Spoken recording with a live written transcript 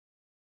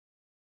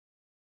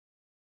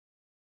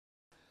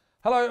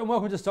Hello and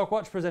welcome to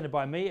Stockwatch, presented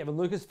by me, Evan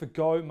Lucas, for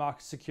Go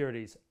Market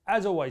Securities.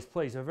 As always,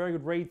 please have a very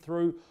good read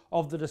through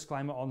of the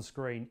disclaimer on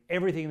screen.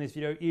 Everything in this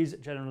video is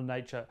general in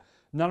nature.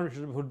 None of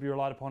it would be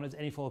relied upon as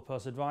any form of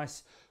personal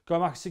advice. Go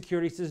Market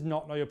Securities does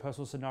not know your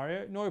personal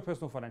scenario, nor your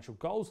personal financial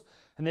goals,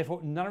 and therefore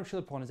none of it should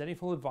be upon as any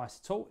form of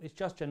advice at all. It's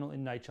just general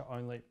in nature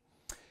only.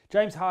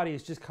 James Hardie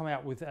has just come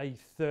out with a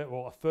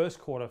first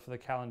quarter for the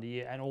calendar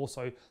year and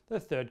also the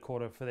third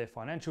quarter for their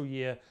financial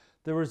year.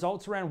 The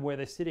results around where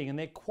they're sitting, and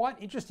they're quite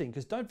interesting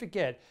because don't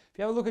forget, if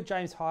you have a look at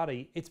James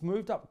Hardie, it's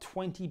moved up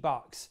 20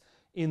 bucks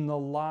in the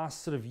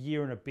last sort of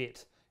year and a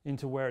bit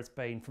into where it's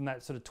been from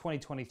that sort of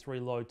 2023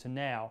 low to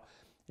now.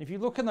 If you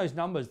look at those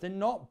numbers, they're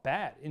not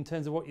bad in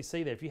terms of what you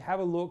see there. If you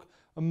have a look,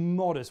 a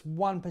modest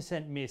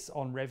 1% miss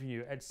on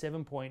revenue at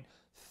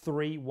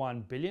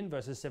 $7.31 billion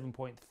versus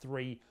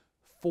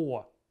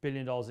 $7.34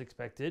 billion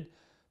expected.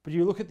 But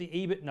you look at the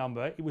EBIT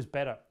number, it was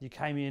better. You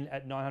came in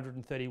at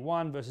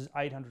 931 versus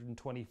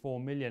 824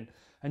 million.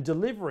 And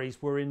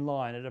deliveries were in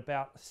line at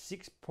about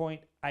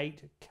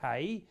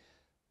 6.8K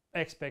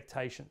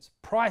expectations.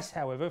 Price,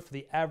 however, for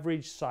the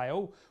average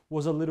sale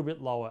was a little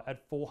bit lower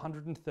at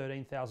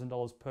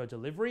 $413,000 per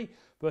delivery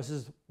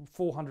versus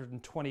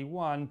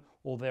 421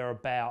 or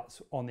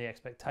thereabouts on the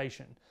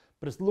expectation.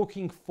 But it's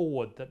looking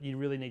forward that you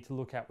really need to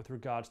look at with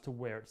regards to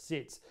where it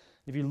sits.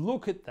 If you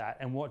look at that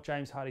and what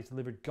James Hardie's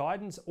delivered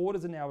guidance,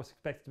 orders are now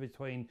expected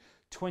between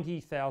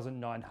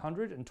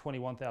 20,900 and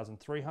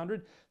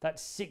 21,300.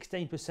 That's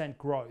 16%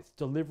 growth.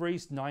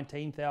 Deliveries,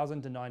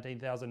 19,000 to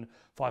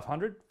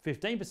 19,500,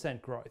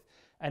 15% growth.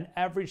 And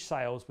average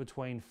sales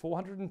between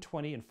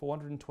 420 and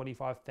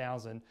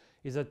 425,000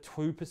 is a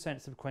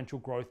 2% sequential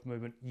growth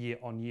movement year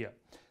on year.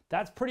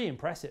 That's pretty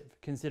impressive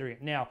considering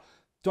it. Now,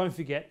 don't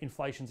forget,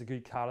 inflation's a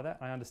good part of that.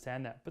 I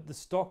understand that. But the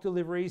stock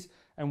deliveries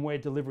and where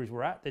deliveries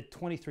were at, they're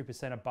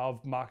 23%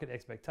 above market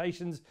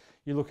expectations.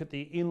 You look at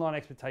the inline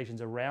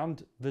expectations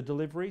around the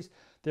deliveries,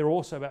 they're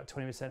also about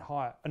 20%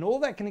 higher. And all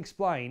that can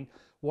explain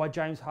why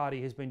James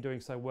Hardie has been doing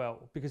so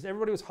well, because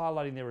everybody was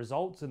highlighting their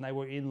results and they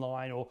were in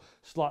line or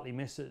slightly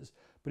misses.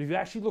 But if you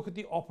actually look at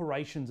the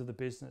operations of the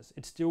business,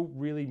 it's still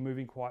really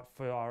moving quite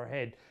far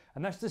ahead.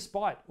 And that's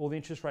despite all the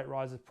interest rate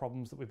rises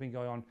problems that we've been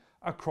going on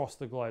across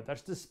the globe.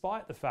 That's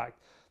despite the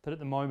fact that at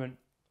the moment,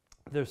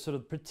 there's sort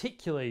of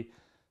particularly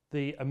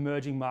the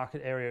emerging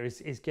market area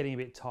is getting a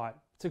bit tight.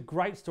 It's a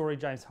great story,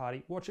 James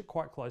Hardie. Watch it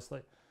quite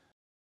closely.